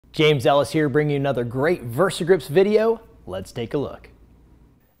James Ellis here, bringing you another great VersaGrips video. Let's take a look.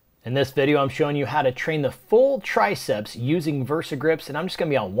 In this video, I'm showing you how to train the full triceps using VersaGrips, and I'm just going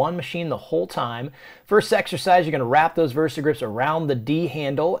to be on one machine the whole time. First exercise, you're going to wrap those VersaGrips around the D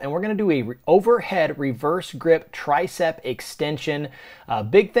handle, and we're going to do a overhead reverse grip tricep extension.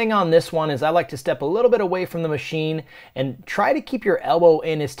 Big thing on this one is I like to step a little bit away from the machine and try to keep your elbow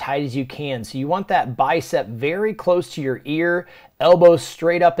in as tight as you can. So you want that bicep very close to your ear, elbows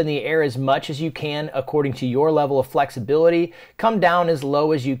straight up in the air as much as you can according to your level of flexibility. Come down as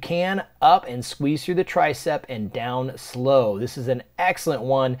low as you can, up and squeeze through the tricep and down slow. This is an excellent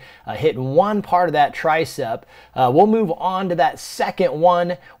one, hitting one part of that tricep. We'll move on to that second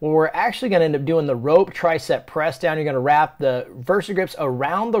one where we're actually going to end up doing the rope tricep press down. You're going to wrap the VersaGrips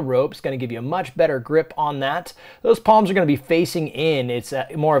around the rope. It's going to give you a much better grip on that. Those palms are going to be facing in. It's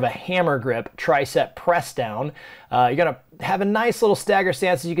more of a hammer grip tricep press down. You're going to have a nice little stagger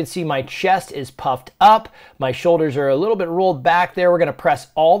stance. As you can see, my chest is puffed up. My shoulders are a little bit rolled back there. We're going to press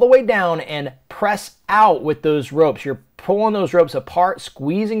all the way down and press out with those ropes. You're pulling those ropes apart,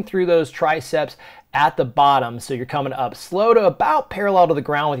 squeezing through those triceps at the bottom. So you're coming up slow to about parallel to the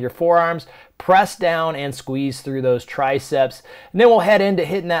ground with your forearms. Press down and squeeze through those triceps. And then we'll head into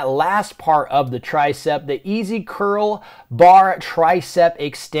hitting that last part of the tricep, the easy curl bar tricep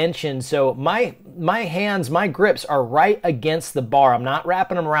extension. So my hands, my grips are right against the bar. I'm not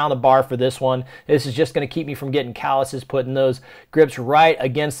wrapping them around the bar for this one. This is just going to keep me from getting calluses, putting those grips right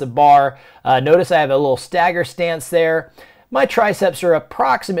against the bar. Notice I have a little stagger stance there. My triceps are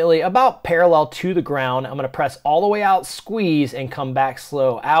approximately about parallel to the ground. I'm going to press all the way out, squeeze, and come back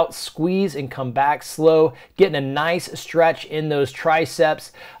slow. Out, squeeze, and come back slow. Getting a nice stretch in those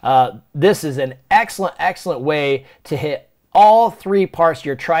triceps. This is an excellent way to hit all three parts of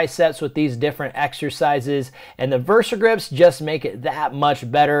your triceps with these different exercises. And the VersaGrips just make it that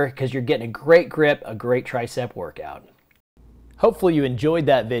much better because you're getting a great grip, a great tricep workout. Hopefully you enjoyed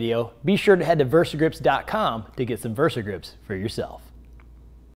that video. Be sure to head to versagrips.com to get some VersaGrips for yourself.